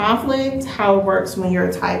in conflict, how it works when your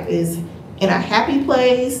type is in a happy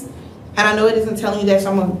place. And I know it isn't telling you that,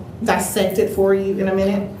 so I'm gonna dissect it for you in a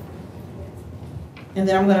minute. And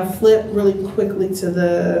then I'm gonna flip really quickly to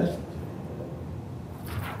the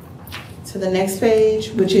next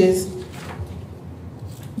page, which is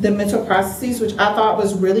the mental processes, which I thought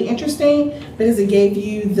was really interesting because it gave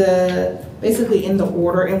you basically in the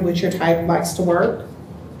order in which your type likes to work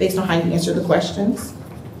based on how you answer the questions,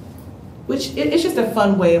 which it's just a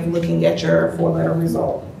fun way of looking at your 4-letter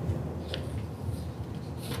result.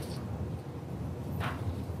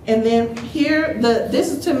 And then here,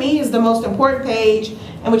 this to me is the most important page,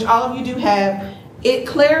 in which all of you do have. It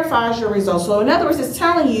clarifies your results. So in other words, it's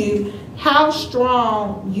telling you how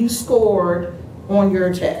strong you scored on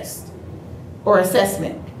your test or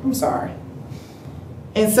assessment. I'm sorry.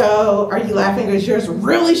 And so, are you laughing because yours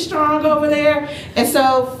really strong over there? And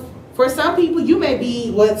so, for some people, you may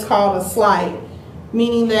be what's called a slight,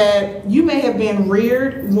 meaning that you may have been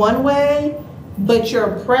reared one way, but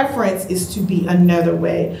your preference is to be another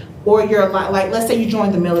way. Or you're like, let's say you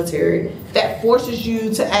joined the military, that forces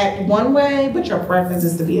you to act one way, but your preference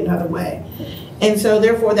is to be another way. And so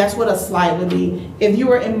therefore, that's what a slight would be. If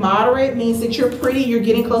you are in moderate, means that you're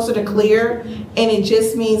getting closer to clear. And it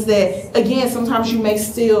just means that, again, sometimes you may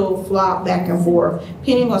still flop back and forth,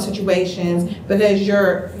 depending on situations, because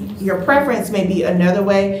your preference may be another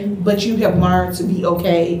way, but you have learned to be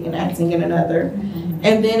okay in acting in another.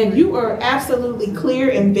 And then if you are absolutely clear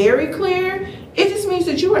and very clear, it just means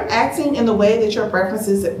that you are acting in the way that your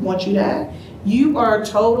preferences want you to act. You are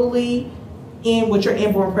totally in what your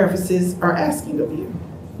inborn preferences are asking of you.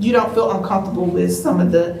 You don't feel uncomfortable with some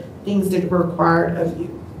of the things that were required of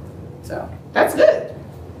you. So that's good.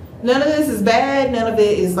 None of this is bad. None of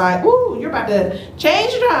it is like, ooh, you're about to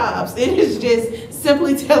change jobs. It is just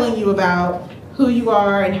simply telling you about who you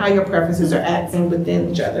are and how your preferences are acting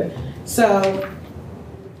within each other. So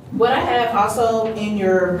what I have also in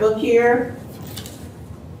your book here,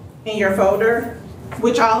 in your folder,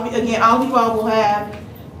 which all of you all will have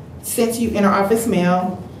sent to you in our office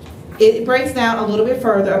mail. It breaks down a little bit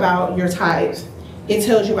further about your types. It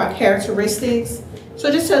tells you about characteristics. So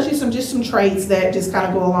it just tells you some traits that just kind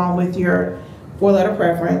of go along with your 4-letter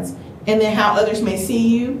preference. And then how others may see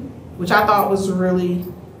you, which I thought was really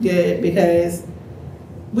good, because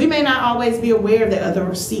we may not always be aware that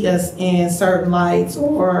others see us in certain lights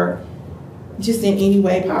or just in any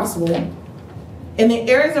way possible. And the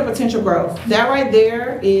areas of potential growth, that right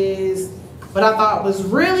there is what I thought was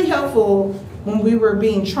really helpful when we were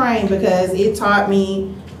being trained, because it taught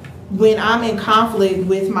me when I'm in conflict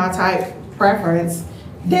with my type preference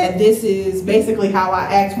that this is basically how I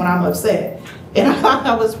act when I'm upset. And I thought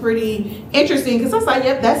that was pretty interesting, because I was like,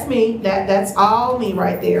 yep, that's me. That's all me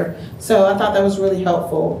right there. So I thought that was really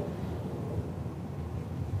helpful.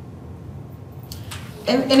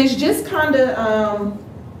 And it's just kind of,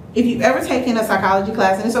 if you've ever taken a psychology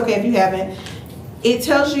class, and it's okay if you haven't, it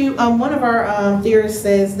tells you, one of our theorists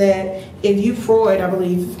says that Freud, I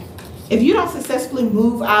believe, if you don't successfully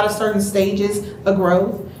move out of certain stages of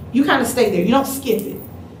growth, you kind of stay there. You don't skip it.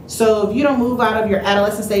 So if you don't move out of your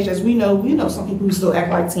adolescent stage, as we know some people who still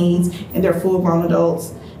act like teens and they're full-grown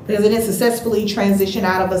adults, because they didn't successfully transition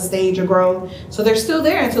out of a stage of growth. So they're still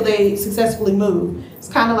there until they successfully move. It's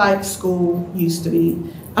kind of like school used to be.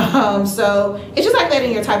 So it's just like that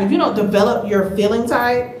in your type. If you don't develop your feeling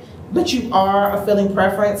type, but you are a feeling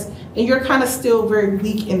preference, then you're kind of still very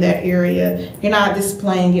weak in that area. You're not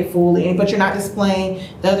displaying it fully, but you're not displaying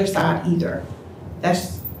the other side either.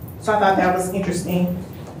 So I thought that was interesting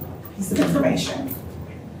piece of information.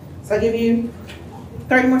 So I'll give you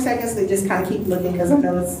 30 more seconds to just kind of keep looking, because I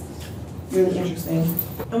know it's really interesting.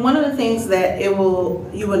 And one of the things that you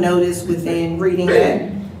will notice within reading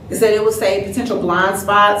that is that it will say potential blind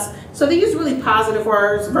spots. So they use really positive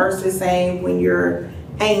words versus saying when you're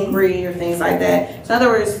angry or things like that. So in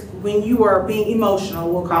other words, when you are being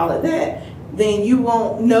emotional, we'll call it that, then you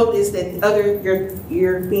won't notice that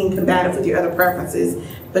you're being combative with your other preferences,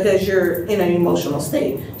 because you're in an emotional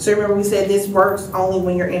state. So remember, we said this works only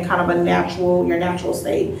when you're in kind of your natural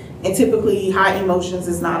state. And typically high emotions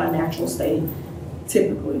is not a natural state,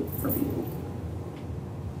 typically, for people.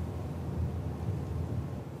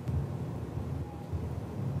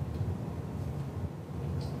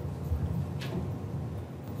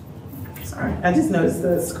 Sorry, I just noticed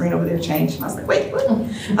the screen over there changed, and I was like, wait, what?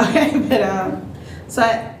 Okay, but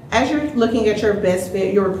so as you're looking at your best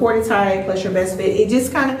fit, your reported type plus your best fit, it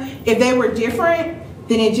just kind of, if they were different,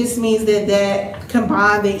 then it just means that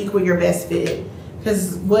combined they equal your best fit.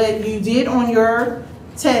 Because what you did on your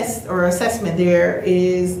test or assessment there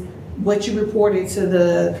is what you reported to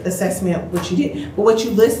the assessment, what you did. But what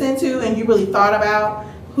you listened to and you really thought about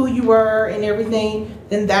who you were and everything,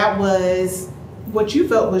 then that was what you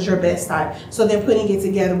felt was your best type. So then putting it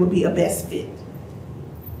together would be a best fit.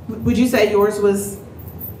 Would you say yours was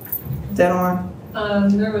dead on?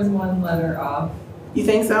 There was one letter off. You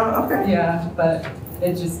think so? Okay. Yeah, but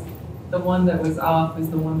it just, the one that was off is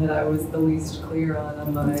the one that I was the least clear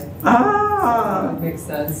on my. So it makes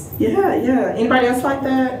sense. Yeah, yeah. Anybody else like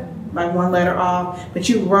that? Like one letter off, but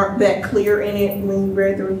you weren't that clear in it when you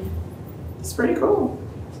read through? It's pretty cool.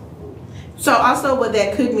 So also what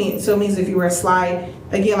that could mean, so it means if you were a slight,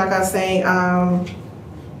 again, like I was saying,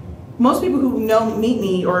 most people who meet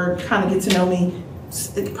me or kind of get to know me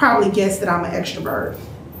probably guess that I'm an extrovert.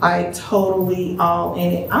 Like totally all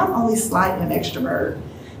in it. I'm only slight an extrovert.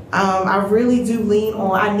 I really do lean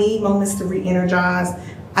on, I need moments to re-energize.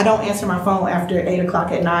 I don't answer my phone after 8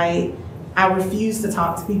 o'clock at night. I refuse to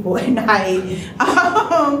talk to people at night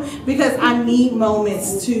because I need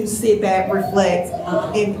moments to sit back, reflect,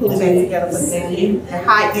 and pull it back together with a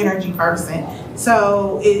high energy person.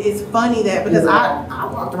 So it's funny that because I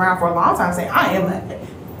walked around for a long time saying I am a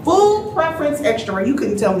full preference extrovert. You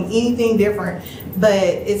couldn't tell me anything different, but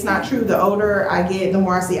it's not true. The older I get, the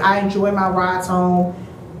more I see. I enjoy my rides home,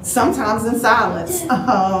 sometimes in silence,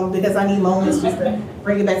 because I need moments just to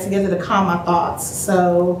bring it back together to calm my thoughts.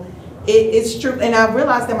 So it's true, and I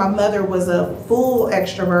realized that my mother was a full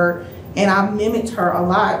extrovert, and I mimicked her a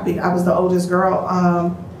lot because I was the oldest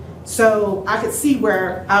girl. So I could see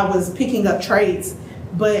where I was picking up traits,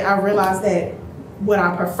 but I realized that what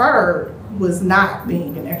I preferred was not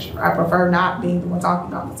being an extrovert. I prefer not being the one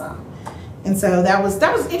talking all the time. And so that was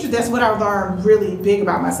interesting. That's what I learned really big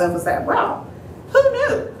about myself, was that, wow, who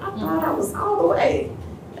knew? I thought I was all the way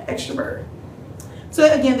an extrovert. So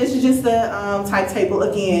again, this is just the type table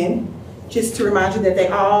again, just to remind you that they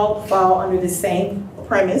all fall under the same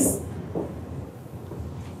premise.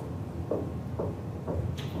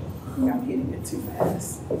 I'm hitting it too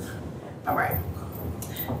fast. All right.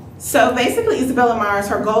 So basically, Isabella Myers,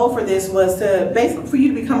 her goal for this was for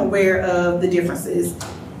you to become aware of the differences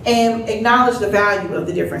and acknowledge the value of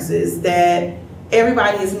the differences, that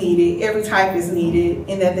everybody is needed, every type is needed,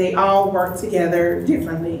 and that they all work together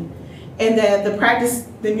differently. And that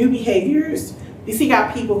the new behaviors, we seek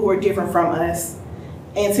out people who are different from us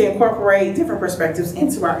and to incorporate different perspectives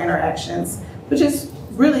into our interactions, which is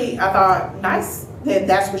really, I thought, nice that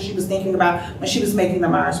that's what she was thinking about when she was making the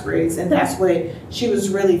Myers-Briggs, and that's what she was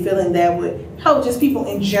really feeling that would help just people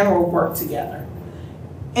in general work together.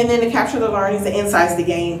 And then to capture the learnings, the insights to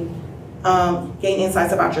gain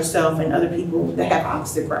insights about yourself and other people that have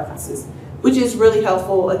opposite preferences, which is really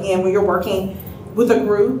helpful. Again, when you're working with a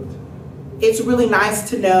group, it's really nice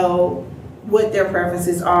to know what their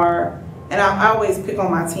preferences are. And I always pick on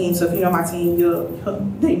my team, so if you know my team,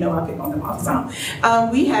 they know I pick on them all the time.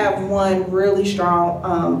 We have one really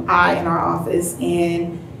strong I in our office,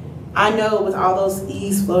 and I know with all those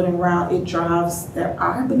E's floating around, it drives their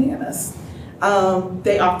I bananas.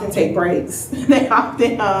 They often take breaks. They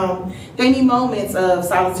often, they need moments of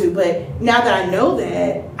solitude, but now that I know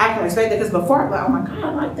that, I can respect it, because before I'm like, oh my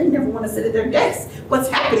God, like they never want to sit at their desk. What's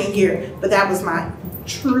happening here? But that was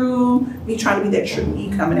me trying to be that true E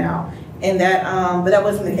coming out. And that, but that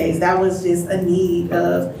wasn't the case. That was just a need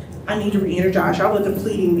of, I need to re-energize. Y'all were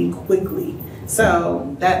depleting me quickly.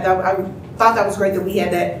 So I thought that was great that we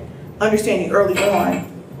had that understanding early on.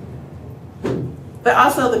 But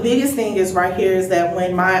also the biggest thing is right here is that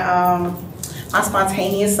when my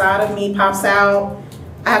spontaneous side of me pops out,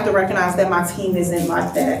 I have to recognize that my team isn't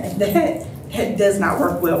like that, and that does not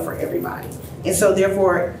work well for everybody. And so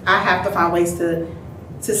therefore, I have to find ways to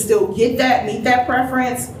still meet that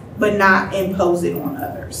preference, but not impose it on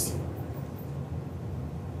others.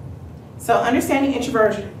 So understanding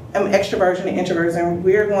extroversion and introversion,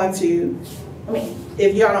 we're going to,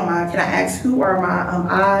 if y'all don't mind, can I ask who are my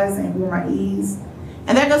I's and who are my E's?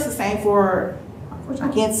 And that goes the same for,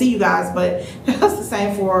 unfortunately I can't see you guys, but that goes the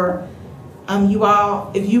same for you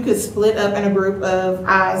all. If you could split up in a group of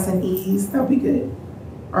I's and E's, that would be good.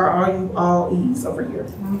 Or are you all E's over here?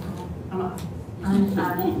 Are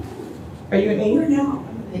you an E? No.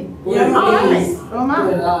 We're I's. I's. Oh, am I?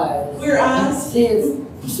 We're I's. We're I's. See, it's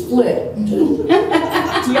split. Do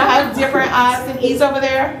y'all have different I's and E's over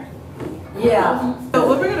there? Yeah. So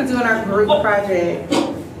what we're gonna do in our group project,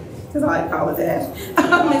 because I like to call it that,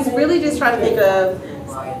 is really just try to think of,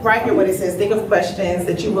 right here what it says, think of questions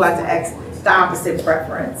that you would like to ask the opposite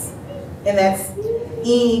preference. And that's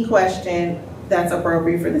any question that's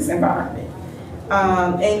appropriate for this environment.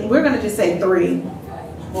 And we're gonna just say 3.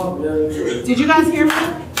 Did you guys hear me?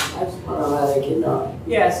 I cannot.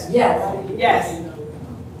 Yes. Yes. Yes.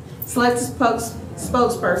 Select a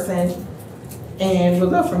spokesperson, and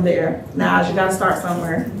we'll go from there. Now, you gotta start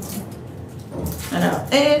somewhere. I know.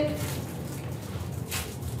 And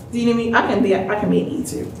do you need me? I can be an E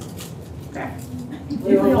too. Okay.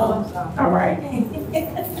 All right. And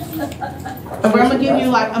we're gonna give you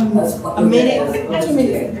like a minute. 2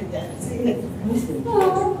 minutes.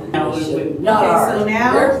 Not So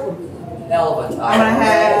now relevant. I'm gonna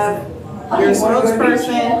have your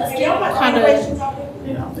spokesperson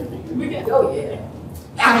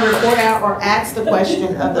kind of report out or ask the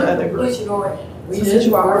question of the other group. So since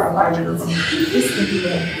you all are a larger group, this can be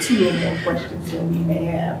 2 or more questions than we may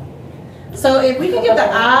have. So if we can get the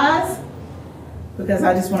I's, because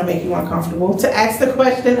I just want to make you uncomfortable, to ask the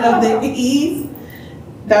question of the E's,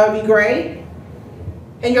 that would be great.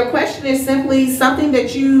 And your question is simply something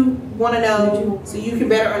that you want to know so you can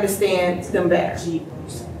better understand them better.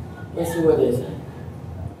 Let's see what it is.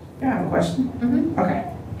 You have a question? Mm-hmm. Okay.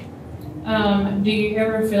 Do you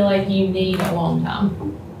ever feel like you need a long time?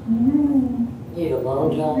 Need a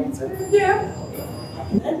long time? Yeah.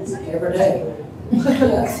 Every day.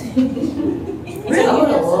 Yes. I'm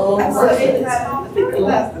a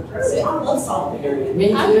long person. Me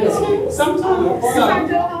too. Sometimes.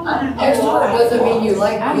 Extrovert doesn't mean you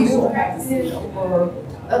like people. I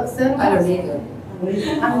don't either.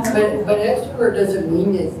 But extrovert doesn't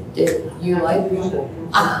mean that you like people.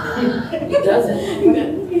 It doesn't.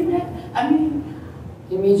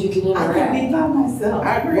 It means you can I can be interact. by myself.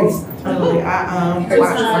 I agree. Totally. I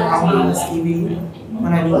watch my TV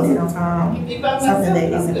when I need downtime. Something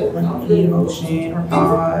that isn't like any emotion or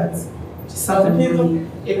thoughts. Just something really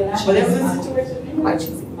Whatever the situation. like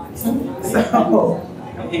cheesy. So when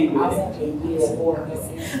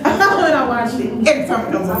I watch it, every time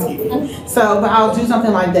it comes on TV. So, but I'll do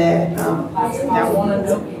something like that. That one.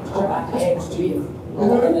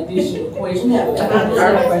 An additional question.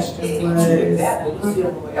 Our question was,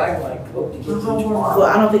 well,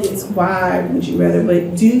 I don't think it's why would you rather,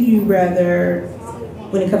 but do you rather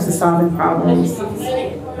when it comes to solving problems. Don't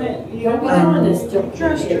be honest.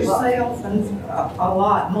 Trust yourself and a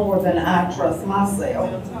lot more than I trust myself.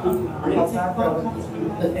 Because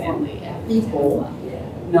I've the family and people.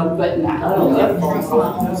 No, but I don't trust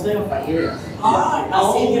myself, I hear.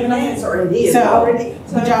 I see him an answer, it is So, already.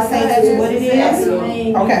 would y'all say that's what it is?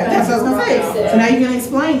 Okay, that's what I was gonna say. So now you're gonna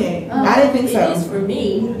explain it. I didn't think It is so. for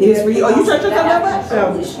me. It is for you. Oh, you turned yourself that back? So,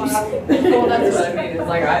 Well, that's what I mean, it's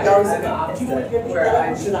like, I was the opposite, where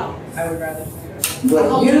I would rather just do it.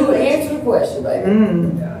 Well, you answer the question, baby.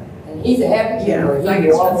 And he's a happy Yeah. camper. It's like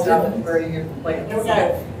it's just stuff where you're like,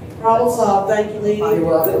 Okay, problem solved, thank you, Lee. You're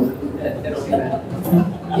welcome. it'll be bad.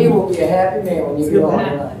 He will be a happy man when you go on.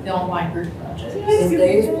 I don't like group projects. Some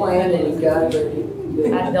days planned and you got it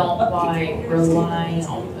ready. I don't like relying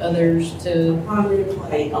on others to, I'm ready to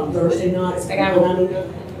play on Thursday nights. I got one.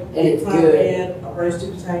 And it's good. A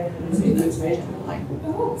roasted potato, and some good vegetable, like,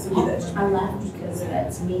 so get that. I laugh because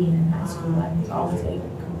that's me in high school. I was always able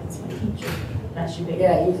to convince my teacher that she be.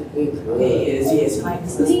 Yeah, he's a big He girl. is,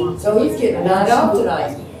 yes. So he's getting a night off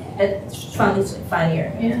tonight. It's fun, it's fine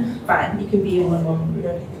here. Yeah. Fine, you can be a one woman.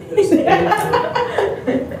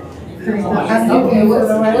 Okay,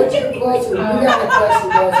 what's your question? You got a question,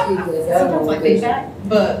 let's keep this.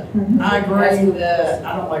 But I agree that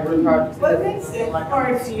I don't like group projects. What makes it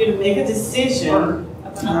hard for you to make a decision?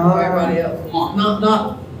 Everybody else want,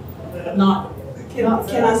 not Can I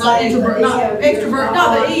say? extrovert,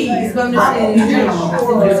 not the ease, but I'm just saying in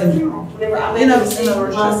general. Whenever I make a decision,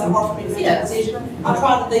 it's hard for me to make a decision. I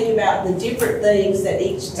try to think about the different things that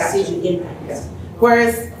each decision impacts.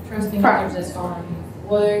 whereas, trusting others is fine.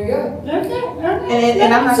 Well, there you go.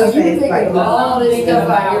 and I'm not So gonna you say it's think like, of all this stuff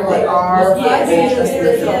out here they that are.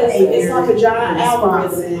 It's like a giant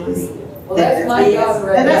algorithm. Well, that's my job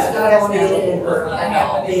right And there. that's- Not on it. That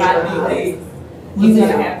happened if I do these. You That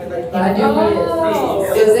know. happened like- I do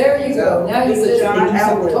this. So there you go. Now you It's a just giant told me how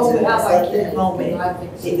algorithm. I It's like can. that moment.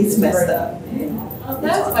 It's messed up.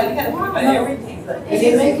 That's why you gotta talk about everything. If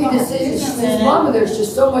you make your decisions, since mama, there's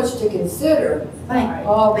just so much to consider.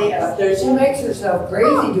 Oh, she makes herself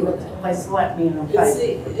crazy doing that. They slapped me in the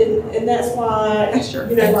face. And that's why,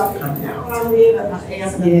 you know, like, when I live at my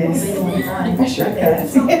house. Yes. I sure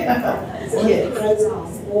does.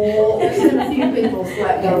 There's been a few people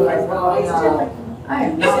slap me like, oh, no. I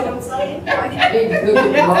am not. Big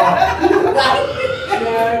good mom.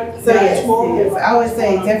 So yes, I would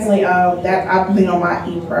say definitely, that I put on my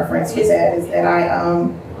E preference with that is that I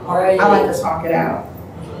like to talk it out.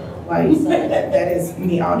 Like, that is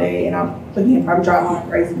me all day, and I'm again probably driving me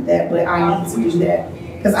crazy with that, but I need to do that.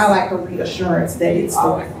 Cause I like the reassurance that it's the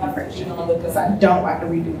right direction, because I don't like to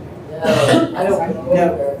redo. No, I don't. No.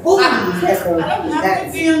 That's I don't have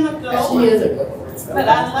to be on the go, She is a good one. but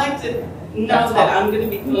I'd like to know that I'm gonna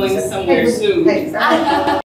be going somewhere soon. Hey,